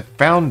 once I've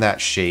found that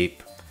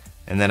shape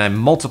and then I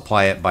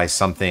multiply it by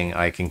something,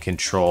 I can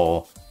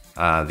control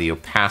the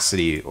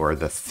opacity or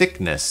the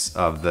thickness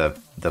of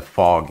the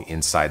fog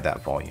inside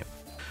that volume.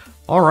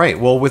 All right,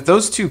 well, with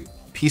those two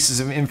pieces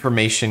of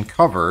information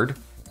covered,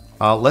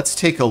 let's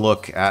take a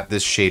look at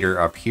this shader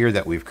up here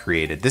that we've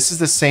created. This is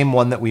the same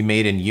one that we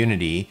made in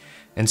Unity,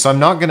 and so I'm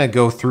not going to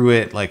go through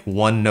it like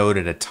one node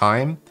at a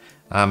time,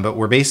 but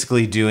we're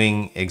basically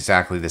doing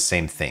exactly the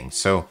same thing.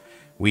 So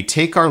we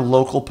take our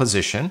local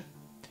position,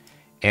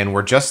 and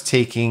we're just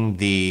taking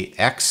the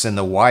X and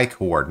the Y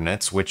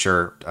coordinates, which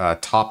are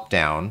top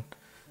down,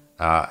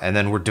 and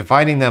then we're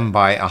dividing them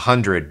by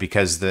 100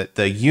 because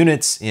the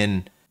units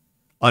in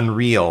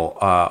Unreal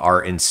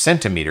are in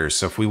centimeters.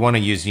 So if we want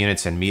to use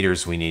units in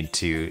meters, we need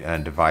to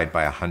divide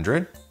by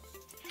 100.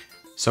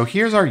 So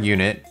here's our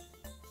unit,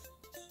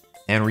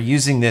 and we're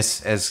using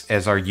this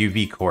as our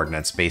UV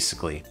coordinates,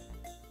 basically.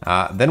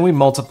 Then we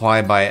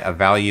multiply by a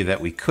value that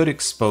we could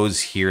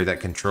expose here that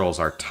controls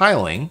our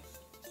tiling.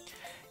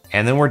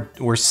 And then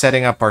we're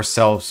setting up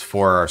ourselves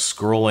for our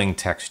scrolling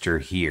texture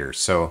here.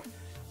 So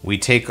we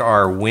take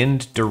our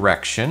wind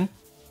direction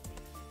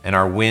and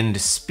our wind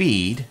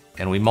speed,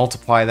 and we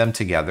multiply them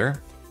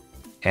together.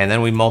 And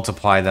then we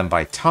multiply them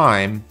by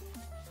time.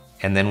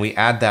 And then we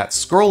add that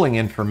scrolling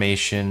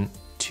information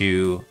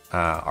to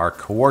our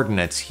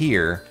coordinates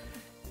here.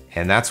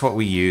 And that's what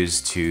we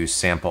use to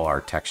sample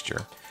our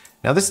texture.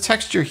 Now this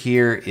texture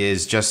here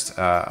is just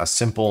a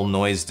simple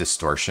noise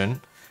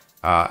distortion.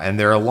 And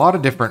there are a lot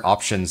of different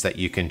options that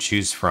you can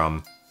choose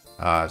from.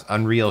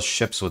 Unreal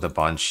ships with a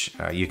bunch.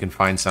 You can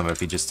find some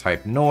if you just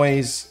type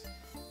noise,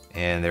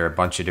 and there are a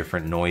bunch of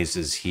different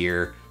noises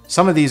here.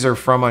 Some of these are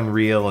from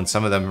Unreal, and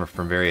some of them are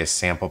from various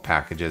sample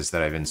packages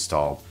that I've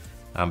installed.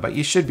 But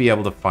you should be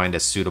able to find a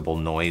suitable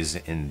noise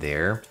in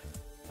there.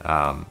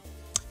 And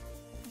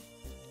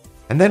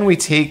then we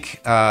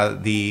take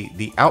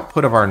the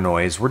output of our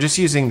noise. We're just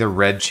using the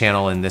red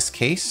channel in this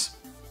case,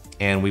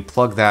 and we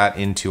plug that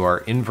into our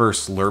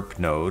inverse lerp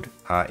node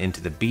into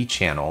the B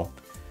channel,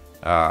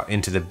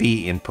 into the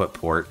B input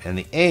port, and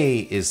the A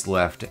is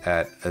left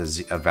at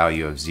a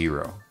value of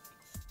 0.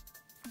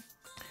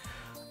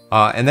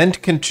 And then to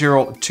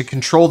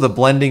control the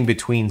blending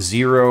between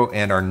 0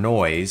 and our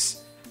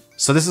noise,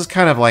 so this is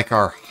kind of like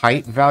our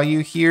height value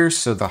here.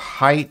 So the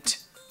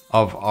height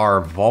of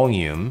our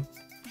volume,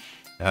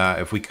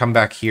 if we come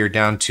back here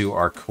down to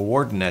our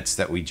coordinates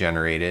that we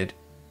generated,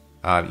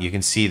 you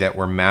can see that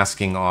we're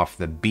masking off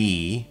the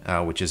B,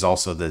 which is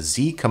also the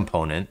Z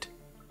component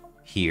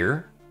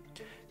here,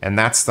 and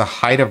that's the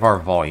height of our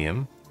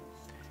volume.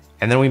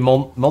 And then we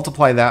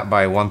multiply that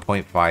by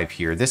 1.5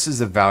 here. This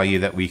is a value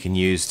that we can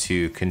use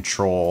to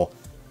control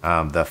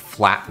the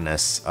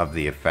flatness of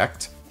the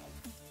effect.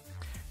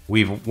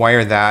 We've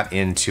wired that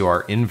into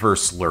our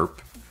inverse lerp.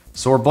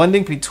 So we're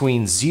blending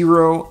between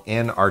 0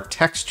 and our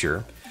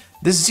texture.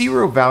 This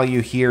 0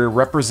 value here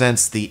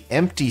represents the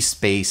empty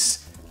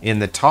space in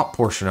the top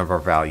portion of our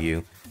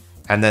value.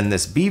 And then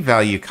this B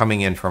value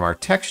coming in from our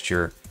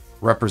texture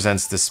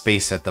represents the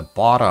space at the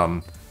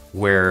bottom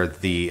where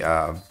the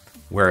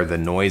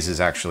noise is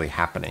actually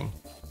happening.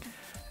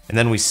 And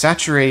then we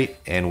saturate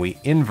and we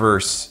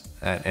inverse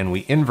and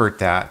we invert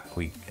that.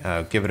 We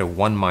give it a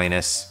 1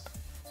 minus.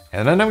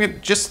 And then I'm gonna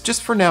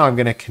just for now, I'm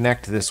gonna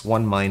connect this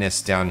 1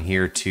 minus down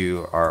here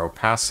to our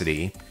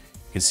opacity.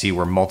 You can see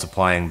we're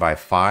multiplying by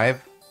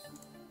 5.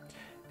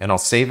 And I'll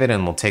save it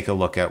and we'll take a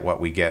look at what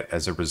we get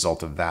as a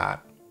result of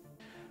that.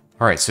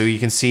 All right, so you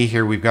can see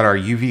here we've got our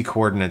UV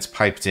coordinates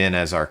piped in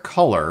as our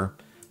color,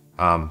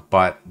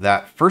 but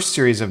that first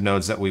series of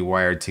nodes that we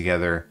wired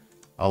together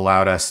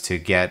allowed us to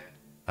get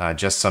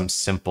just some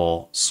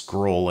simple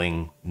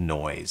scrolling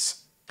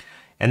noise.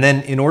 And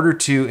then in order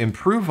to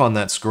improve on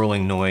that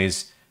scrolling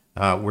noise,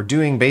 we're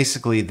doing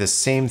basically the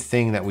same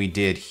thing that we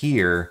did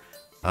here,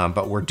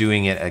 but we're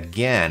doing it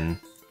again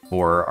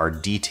for our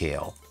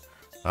detail.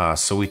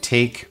 So we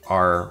take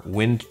our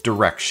wind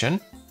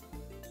direction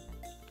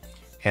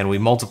and we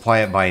multiply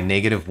it by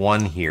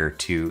 -1 here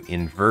to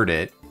invert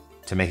it,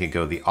 to make it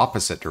go the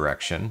opposite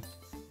direction.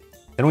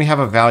 Then we have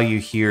a value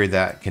here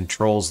that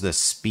controls the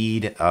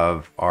speed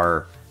of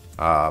our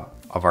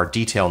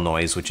detail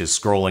noise, which is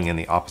scrolling in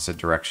the opposite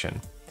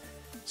direction.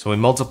 So we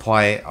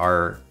multiply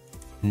our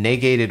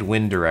negated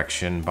wind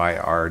direction by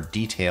our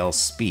detail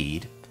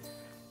speed,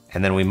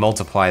 and then we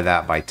multiply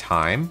that by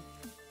time.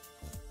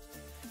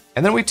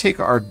 And then we take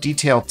our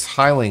detail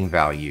tiling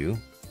value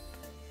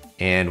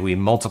and we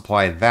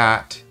multiply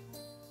that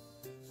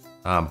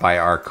by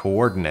our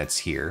coordinates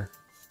here.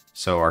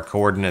 So our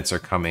coordinates are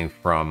coming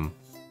from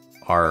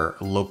our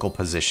local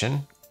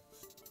position.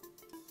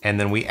 And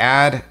then we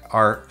add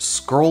our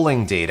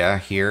scrolling data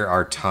here,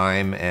 our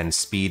time and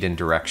speed and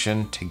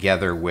direction,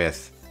 together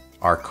with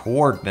our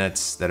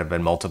coordinates that have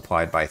been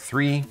multiplied by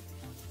 3.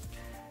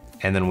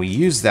 And then we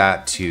use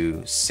that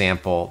to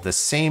sample the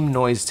same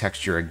noise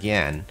texture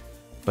again,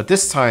 but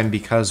this time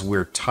because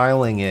we're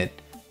tiling it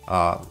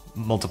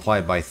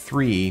multiplied by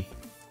 3,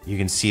 you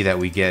can see that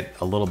we get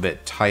a little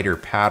bit tighter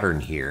pattern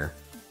here.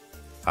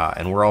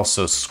 And we're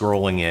also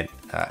scrolling it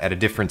at a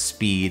different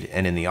speed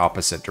and in the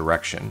opposite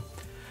direction.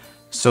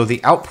 So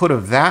the output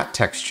of that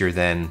texture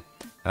then,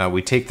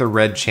 we take the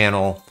red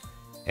channel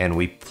and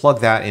we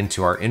plug that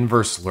into our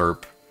inverse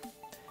lerp.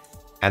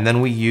 And then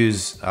we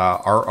use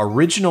our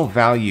original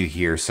value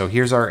here. So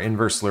here's our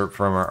inverse lerp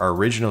from our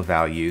original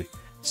value,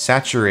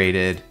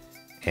 saturated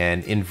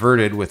and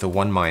inverted with a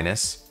 1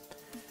 minus.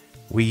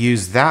 We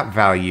use that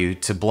value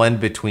to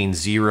blend between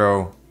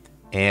 0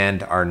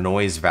 and our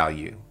noise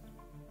value.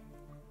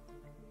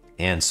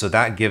 And so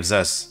that gives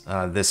us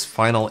this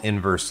final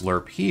inverse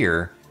lerp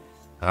here,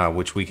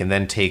 which we can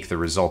then take the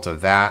result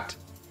of that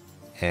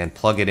and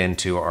plug it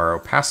into our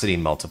opacity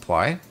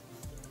multiply.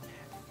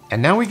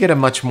 And now we get a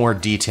much more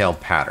detailed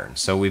pattern.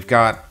 So we've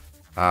got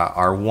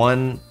our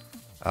one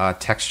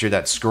texture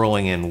that's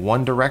scrolling in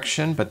one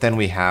direction, but then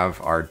we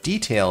have our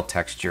detail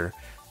texture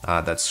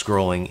that's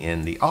scrolling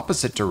in the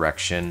opposite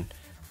direction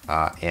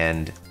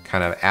and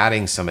kind of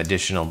adding some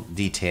additional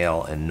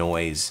detail and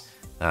noise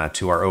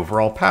to our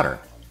overall pattern.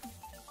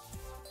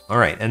 All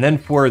right, and then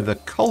for the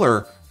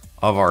color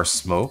of our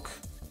smoke,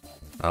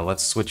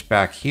 let's switch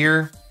back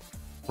here.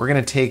 We're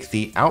gonna take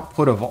the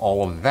output of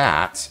all of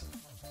that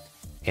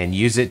and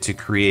use it to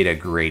create a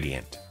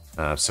gradient.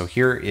 So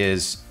here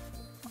is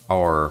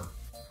our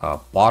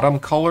bottom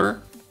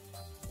color,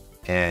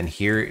 and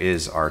here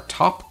is our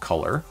top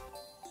color.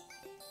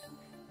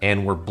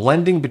 And we're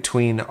blending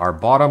between our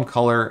bottom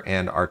color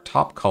and our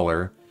top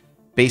color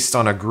based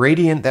on a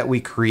gradient that we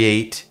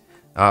create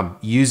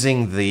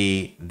using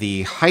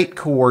the height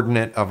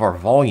coordinate of our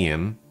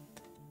volume,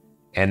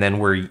 and then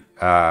we're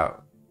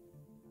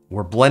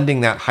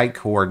blending that height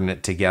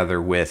coordinate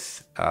together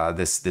with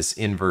this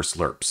inverse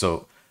lerp.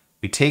 So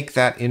we take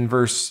that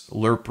inverse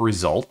lerp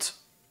result,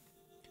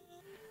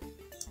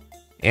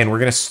 and we're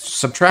going to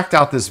subtract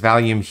out this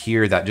value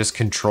here that just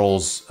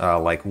controls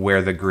like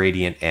where the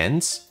gradient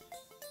ends.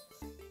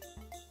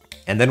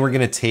 And then we're going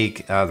to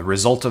take the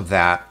result of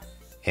that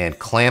and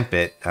clamp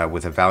it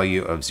with a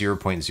value of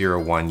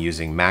 0.01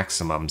 using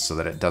maximum so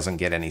that it doesn't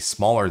get any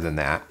smaller than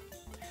that.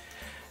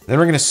 Then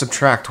we're going to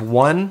subtract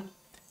 1,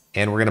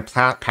 and we're going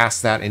to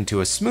pass that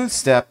into a smooth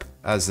step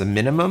as the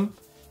minimum,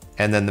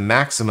 and then the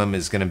maximum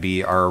is going to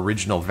be our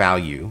original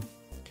value.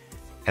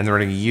 And then we're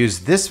going to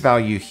use this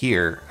value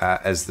here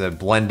as the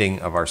blending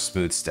of our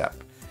smooth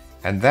step.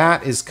 And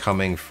that is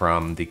coming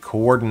from the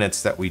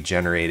coordinates that we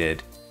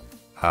generated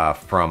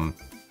from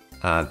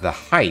the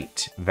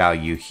height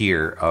value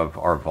here of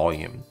our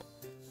volume.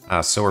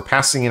 So we're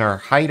passing in our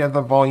height of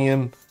the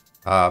volume,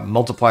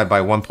 multiplied by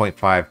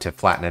 1.5 to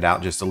flatten it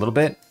out just a little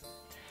bit.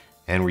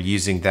 And we're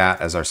using that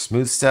as our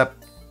smooth step.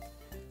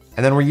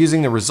 And then we're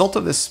using the result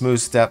of this smooth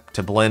step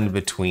to blend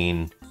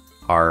between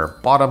our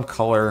bottom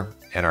color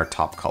and our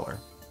top color.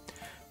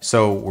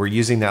 So we're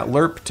using that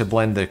lerp to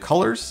blend the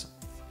colors,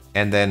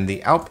 and then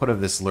the output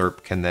of this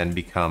lerp can then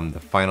become the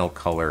final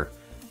color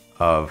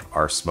of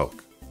our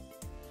smoke.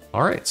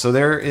 All right, so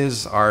there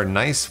is our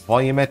nice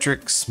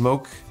volumetric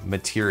smoke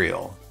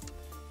material.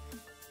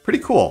 Pretty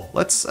cool.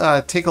 Let's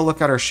take a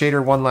look at our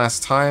shader one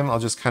last time. I'll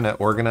just kind of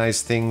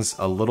organize things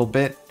a little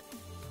bit.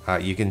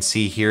 You can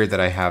see here that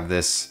I have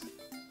this,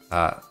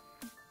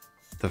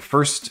 the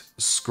first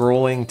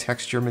scrolling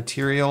texture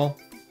material,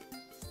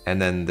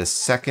 and then the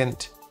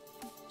second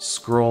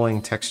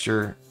scrolling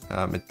texture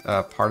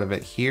part of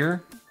it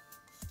here.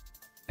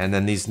 And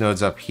then these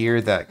nodes up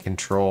here that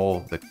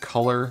control the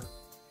color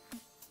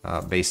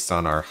based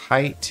on our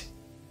height.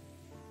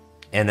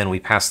 And then we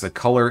pass the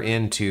color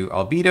into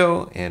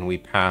albedo, and we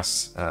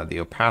pass the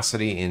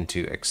opacity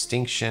into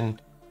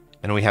extinction.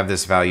 And we have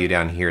this value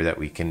down here that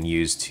we can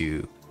use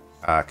to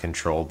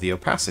control the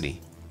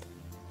opacity.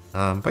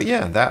 But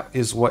yeah, that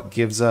is what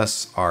gives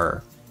us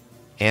our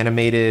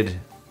animated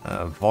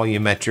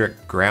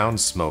volumetric ground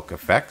smoke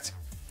effect.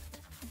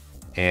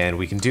 And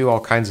we can do all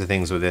kinds of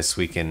things with this.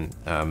 We can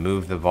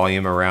move the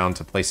volume around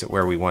to place it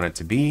where we want it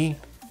to be.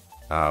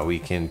 We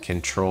can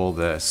control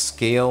the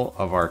scale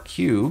of our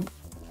cube.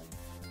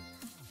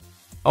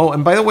 Oh,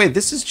 and by the way,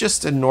 this is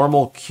just a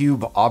normal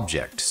cube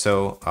object.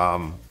 So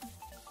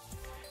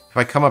if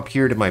I come up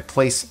here to my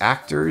place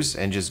actors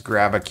and just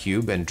grab a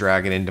cube and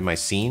drag it into my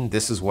scene,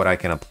 this is what I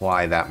can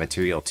apply that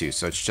material to.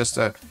 So it's just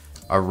a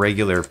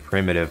regular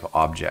primitive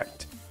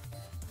object.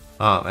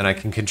 And I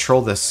can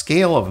control the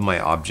scale of my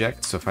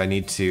object. So if I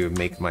need to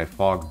make my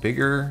fog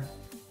bigger,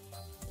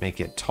 make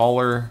it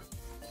taller,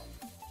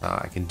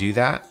 I can do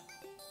that.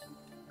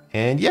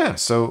 And yeah,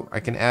 so I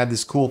can add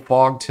this cool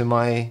fog to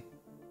my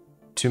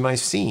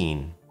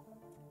scene.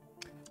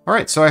 All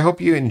right, so I hope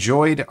you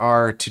enjoyed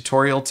our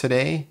tutorial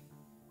today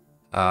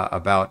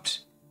about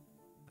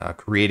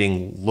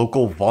creating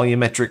local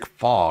volumetric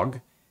fog.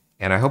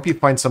 And I hope you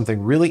find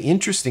something really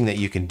interesting that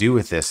you can do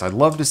with this. I'd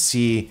love to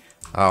see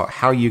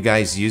how you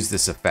guys use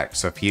this effect.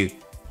 So if you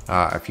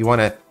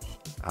want to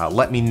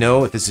let me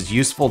know if this is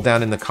useful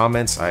down in the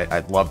comments,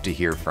 I'd love to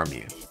hear from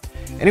you.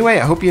 Anyway,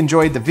 I hope you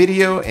enjoyed the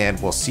video, and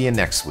we'll see you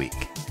next week.